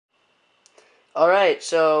Alright,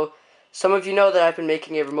 so some of you know that I've been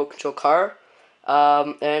making a remote control car,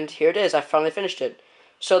 and here it is. I finally finished it.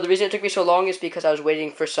 So the reason it took me so long is because I was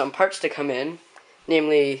waiting for some parts to come in,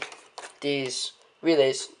 namely these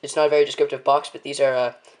relays. It's not a very descriptive box, but these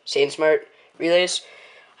are SainSmart relays.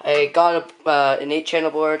 I got an 8-channel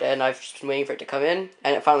board, and I've just been waiting for it to come in,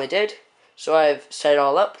 and it finally did. So I've set it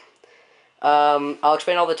all up. I'll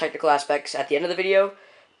explain all the technical aspects at the end of the video,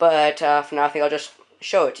 but for now I think I'll just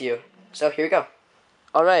show it to you. So here we go.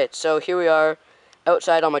 Alright, so here we are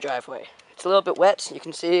outside on my driveway. It's a little bit wet, you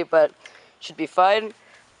can see, but should be fine.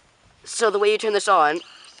 So the way you turn this on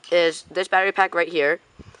is this battery pack right here.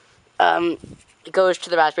 It goes to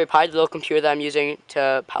the Raspberry Pi, the little computer that I'm using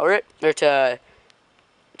to power it, or to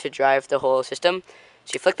drive the whole system.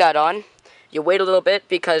 So you flick that on, you wait a little bit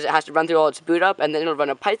because it has to run through all its boot up, and then it'll run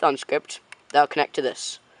a Python script that'll connect to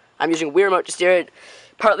this. I'm using Wiimote to steer it,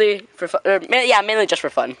 partly for fun, mainly just for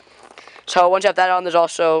fun. So once you have that on, there's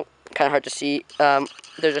also, kind of hard to see,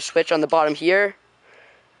 there's a switch on the bottom here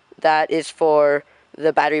that is for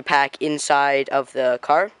the battery pack inside of the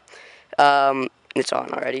car. It's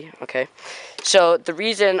on already, okay. So the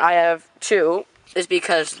reason I have two is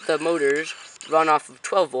because the motors run off of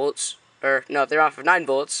 12 volts, or no, they're off of 9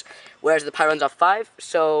 volts, whereas the Pi runs off 5,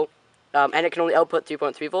 so, and it can only output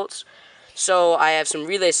 3.3 volts. So I have some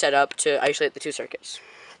relays set up to isolate the two circuits.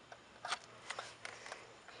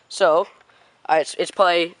 So, it's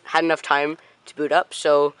probably had enough time to boot up,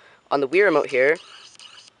 so on the Wii remote here,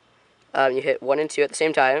 you hit 1 and 2 at the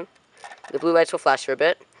same time. The blue lights will flash for a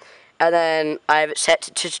bit. And then I have it set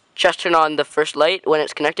to just turn on the first light when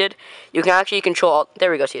it's connected. You can actually control,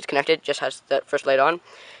 there we go, see it's connected, just has that first light on.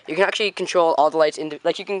 You can actually control all the lights,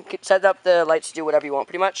 like you can set up the lights to do whatever you want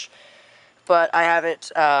pretty much. But I have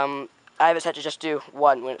it set to just do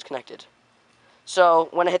 1 when it's connected. So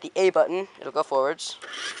when I hit the A button, it'll go forwards.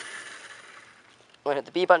 When I hit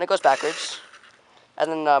the B button, it goes backwards.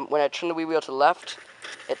 And then when I turn the Wii wheel to the left,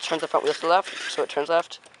 it turns the front wheel to the left, so it turns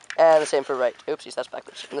left. And the same for right. Oopsies, that's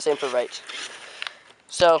backwards. And the same for right.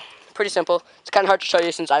 So, pretty simple. It's kind of hard to show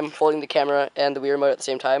you since I'm holding the camera and the Wii remote at the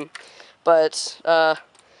same time. But,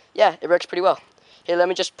 yeah, it works pretty well. Hey, let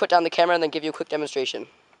me just put down the camera and then give you a quick demonstration.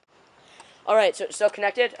 Alright, so it's still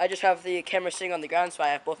connected. I just have the camera sitting on the ground, so I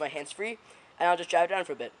have both my hands free. And I'll just drive down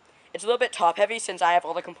for a bit. It's a little bit top-heavy since I have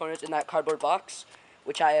all the components in that cardboard box,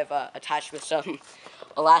 which I have attached with some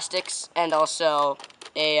elastics and also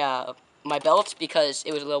my belt because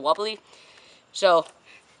it was a little wobbly. So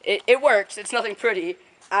it works. It's nothing pretty.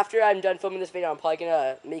 After I'm done filming this video, I'm probably going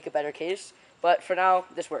to make a better case. But for now,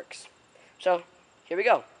 this works. So here we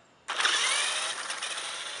go.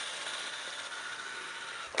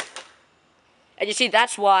 And you see,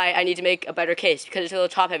 that's why I need to make a better case, because it's a little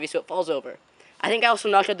top-heavy so it falls over. I think I also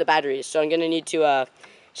knocked out the batteries, so I'm going to need to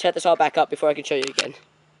set this all back up before I can show you again.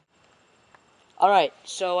 Alright,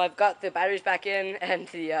 so I've got the batteries back in and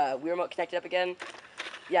the Wii remote connected up again.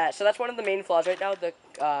 Yeah, so that's one of the main flaws right now. The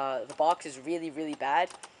box is really, really bad.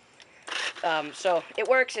 So it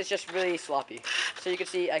works, it's just really sloppy. So you can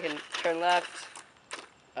see I can turn left.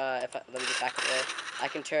 Let me get back up there. I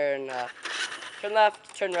can turn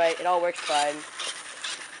left, turn right. It all works fine.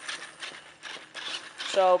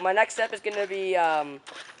 So my next step is going to be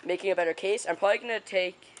making a better case. I'm probably going to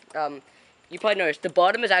take... you probably noticed, the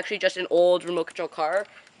bottom is actually just an old remote control car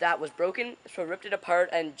that was broken, so I ripped it apart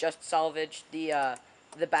and just salvaged the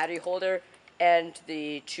battery holder and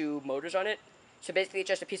the 2 motors on it. So basically it's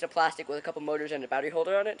just a piece of plastic with a couple motors and a battery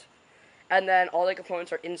holder on it. And then all the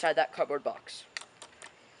components are inside that cardboard box.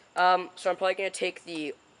 So I'm probably going to take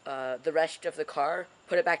the rest of the car,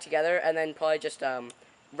 put it back together, and then probably just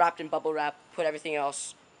wrapped in bubble wrap, put everything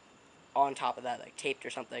else on top of that, like taped or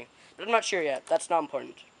something. But I'm not sure yet, that's not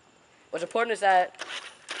important. What's important is that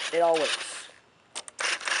it all works.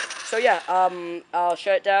 So yeah, I'll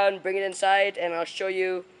shut it down, bring it inside, and I'll show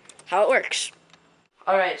you how it works.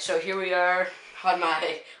 Alright, so here we are on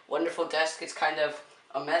my wonderful desk. It's kind of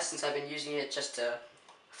a mess since I've been using it just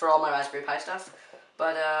for all my Raspberry Pi stuff.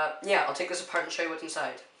 But yeah, I'll take this apart and show you what's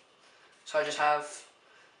inside. So I just have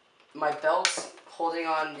my belt holding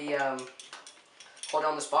on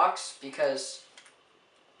this box because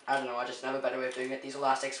I don't know, I just have a better way of doing it. These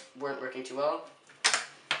elastics weren't working too well.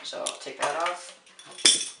 So I'll take that off.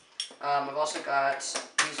 I've also got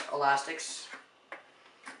these elastics.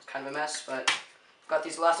 It's kind of a mess, but I've got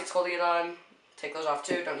these elastics holding it on. Take those off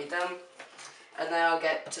too, don't need them. And then I'll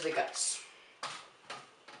get to the guts.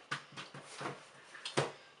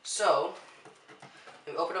 So,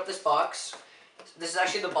 we open up this box. This is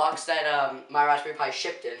actually the box that my Raspberry Pi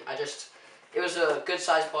shipped in. It was a good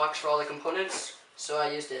sized box for all the components. So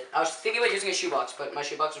I used it. I was thinking about using a shoebox, but my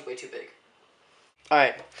shoebox was way too big.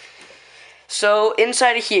 Alright, so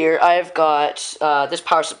inside of here, I've got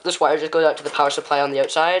this wire just goes out to the power supply on the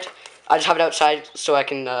outside. I just have it outside so I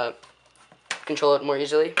can control it more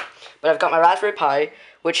easily. But I've got my Raspberry Pi,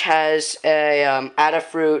 which has a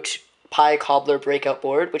Adafruit Pi Cobbler breakout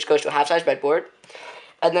board, which goes to a half-size breadboard.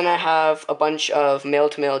 And then I have a bunch of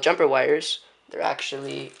male-to-male jumper wires. They're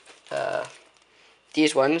actually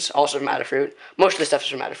these ones, also from Adafruit. Most of the stuff is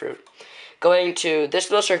from Adafruit. Going to this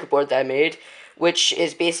little circuit board that I made, which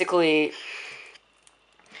is basically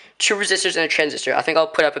 2 resistors and a transistor. I think I'll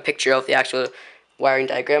put up a picture of the actual wiring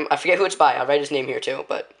diagram. I forget who it's by. I'll write his name here too,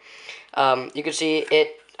 but you can see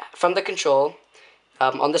it from the control.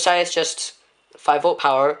 On the side, it's just 5-volt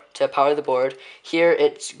power to power the board. Here,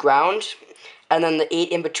 it's ground, and then the 8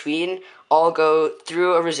 in between all go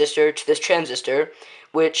through a resistor to this transistor,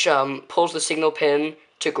 which pulls the signal pin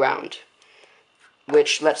to ground,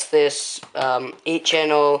 which lets this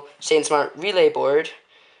 8-channel SainSmart relay board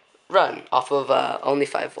run off of only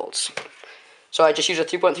 5 volts. So I just use a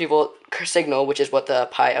 3.3 volt signal, which is what the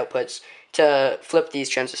Pi outputs, to flip these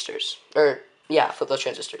transistors. Flip those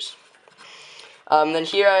transistors. Then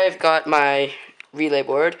here I've got my relay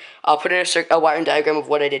board. I'll put in a wiring diagram of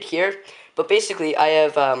what I did here. But basically, I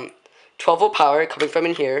have 12-volt power coming from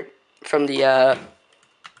in here, from the,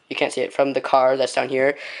 you can't see it, from the car that's down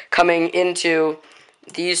here, coming into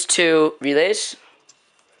these 2 relays.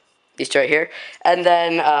 These 2 right here. And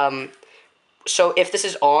then, so if this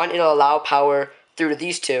is on, it'll allow power through to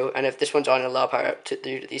these 2, and if this one's on, it'll allow power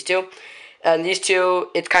through to these 2. And these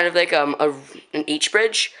 2, it's kind of like an H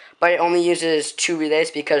bridge, but it only uses 2 relays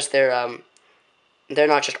because they're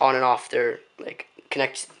not just on and off. They're like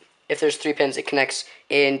if there's 3 pins, it connects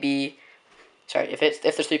A and B. Sorry, if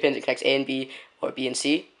there's 3 pins, it connects A and B, or B and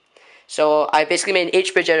C. So I basically made an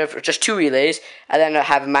H bridge out of just 2 relays, and then I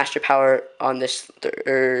have a master power on this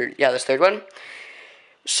this third one.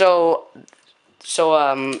 So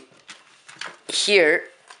here,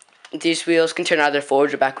 these wheels can turn either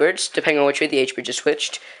forwards or backwards, depending on which way the H bridge is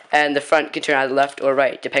switched, and the front can turn either left or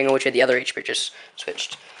right, depending on which way the other H bridge is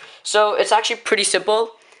switched. So it's actually pretty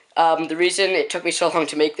simple. The reason it took me so long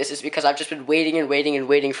to make this is because I've just been waiting and waiting and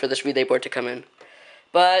waiting for this relay board to come in.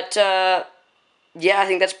 But yeah, I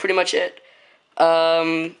think that's pretty much it.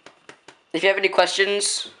 If you have any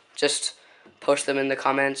questions, just post them in the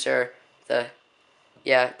comments, or put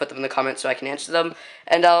them in the comments so I can answer them,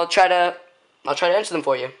 and I'll try to answer them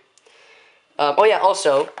for you.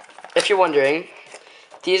 Also, if you're wondering,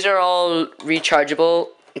 these are all rechargeable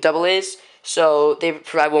AA's, so they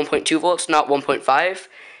provide 1.2 volts, not 1.5.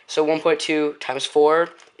 So 1.2 times 4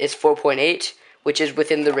 is 4.8, which is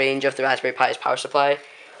within the range of the Raspberry Pi's power supply.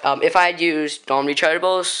 If I had used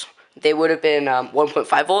non-rechargeables, they would have been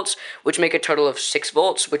 1.5 volts, which make a total of 6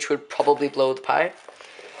 volts, which would probably blow the Pi.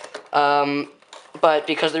 But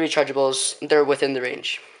because they're rechargeables, they're within the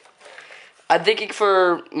range. I'm thinking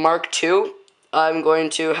for Mark II, I'm going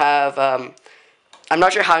to have, I'm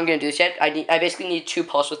not sure how I'm going to do this yet. I basically need 2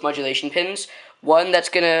 pulse width modulation pins. One that's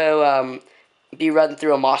going to be run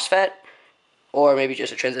through a MOSFET, or maybe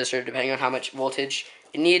just a transistor, depending on how much voltage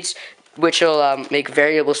it needs, which will make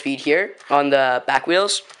variable speed here on the back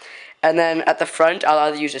wheels. And then at the front, I'll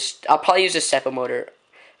probably use a stepper motor.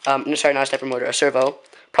 Sorry, not a stepper motor, a servo.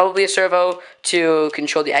 Probably a servo to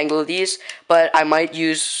control the angle of these, but I might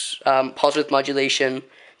use pulse width modulation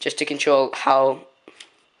just to control how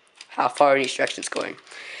far in each direction it's going.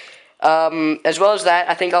 As well as that,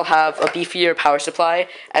 I think I'll have a beefier power supply,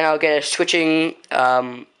 and I'll get a switching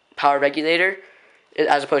power regulator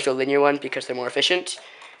as opposed to a linear one because they're more efficient,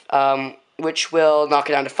 which will knock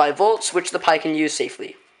it down to 5 volts, which the Pi can use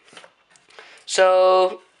safely.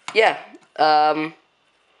 So, yeah,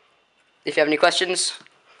 if you have any questions,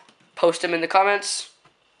 post them in the comments,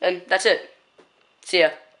 and that's it. See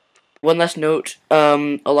ya. One last note,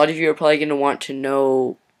 a lot of you are probably going to want to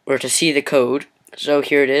know or to see the code, so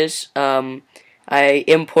here it is. I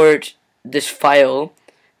import this file,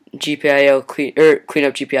 GPIO clean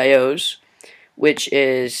up GPIOs, which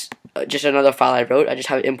is just another file I wrote. I just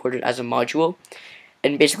have it imported as a module,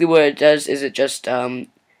 and basically what it does is it just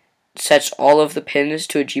sets all of the pins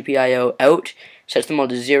to a GPIO out, sets them all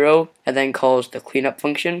to 0, and then calls the cleanup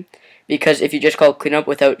function. Because if you just call cleanup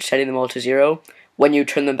without setting them all to 0, when you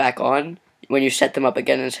turn them back on, when you set them up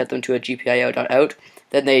again and set them to a GPIO.out,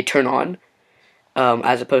 then they turn on,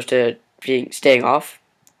 as opposed to staying off.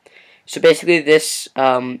 So basically this,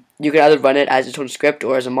 you can either run it as its own script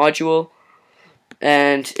or as a module,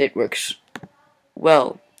 and it works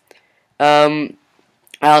well. I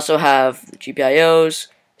also have GPIOs,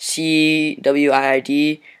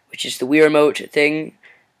 CWIID, which is the Wiimote thing,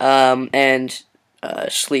 and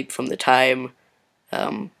sleep from the time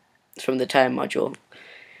from the time module.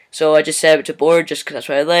 So I just set it to board just because that's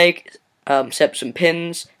what I like. Set up some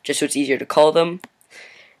pins just so it's easier to call them.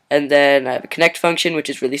 And then I have a connect function, which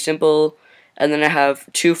is really simple. And then I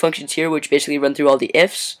have two functions here, which basically run through all the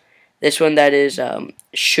ifs. This one that is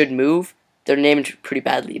should move. They're named pretty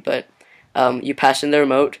badly, but you pass in the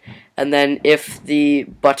remote. And then if the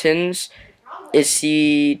buttons is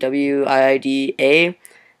C, W, I, D, A,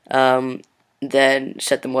 then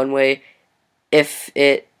set them one way.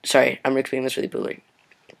 Sorry, I'm explaining this really poorly.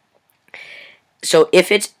 So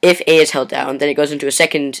if A is held down, then it goes into a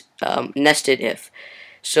second nested if.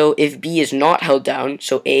 So if B is not held down,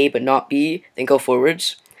 so A but not B, then go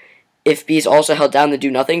forwards. If B is also held down, then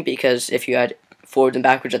do nothing, because if you had forwards and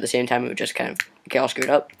backwards at the same time, it would just kind of get all screwed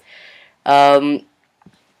up. And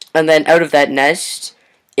then out of that nest,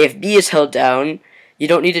 if B is held down, you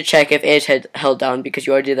don't need to check if A is held down, because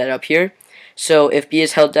you already did that up here. So if B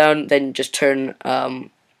is held down, then just turn,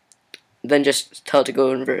 then just tell it to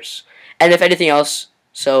go in reverse. And if anything else,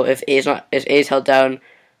 so if A is not held down,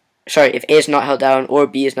 if A is not held down or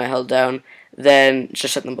B is not held down, then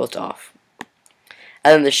just set them both to off.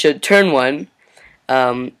 And then the should turn one,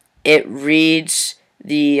 it reads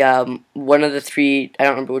the one of the three, I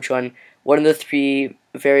don't remember which one of the three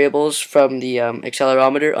variables from the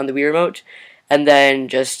accelerometer on the Wii remote, and then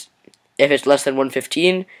just if it's less than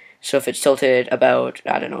 115, so if it's tilted about,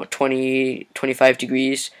 I don't know, 25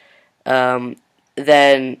 degrees,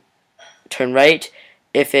 then turn right.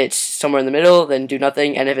 If it's somewhere in the middle, then do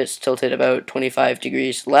nothing, and if it's tilted about 25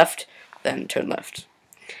 degrees left, then turn left.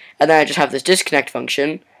 And then I just have this disconnect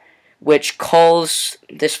function, which calls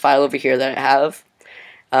this file over here that I have.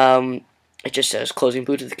 It just says closing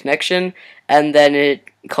Bluetooth connection, and then it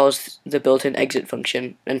calls the built-in exit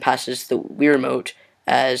function and passes the Wii remote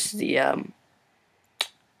as the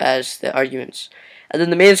arguments. And then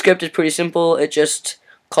the main script is pretty simple. It just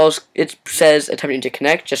says attempting to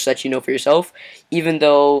connect, just so that you know for yourself, even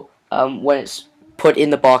though when it's put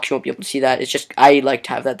in the box you won't be able to see that. It's just, I like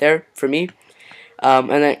to have that there for me. And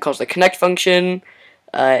then it calls the connect function.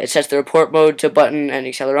 It sets the report mode to button and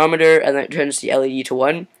accelerometer, and then it turns the LED to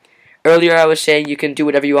 1. Earlier I was saying you can do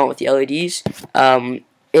whatever you want with the LEDs.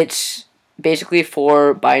 It's basically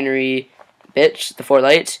 4 binary bits, the 4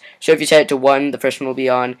 lights. So if you set it to 1, the first one will be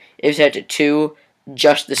on. If you set it to 2,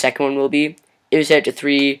 just the second one will be. If you set it to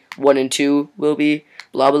 3, 1 and 2 will be.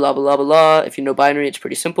 Blah, blah, blah, blah, blah. If you know binary, it's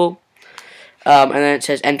pretty simple. And then it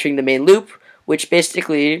says entering the main loop, which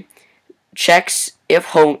basically checks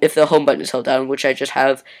if the home button is held down, which I just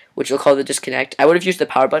have, which we'll call the disconnect. I would have used the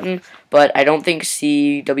power button, but I don't think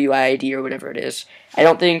CWID or whatever it is, I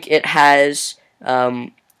don't think it has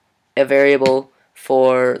a variable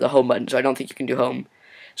for the home button, so I don't think you can do home.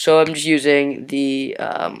 So I'm just using the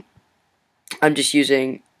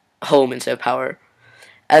home instead of power.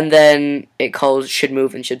 And then it calls should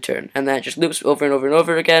move and should turn, and then it just loops over and over and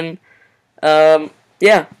over again.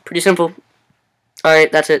 Yeah, pretty simple.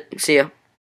 Alright, that's it. See ya.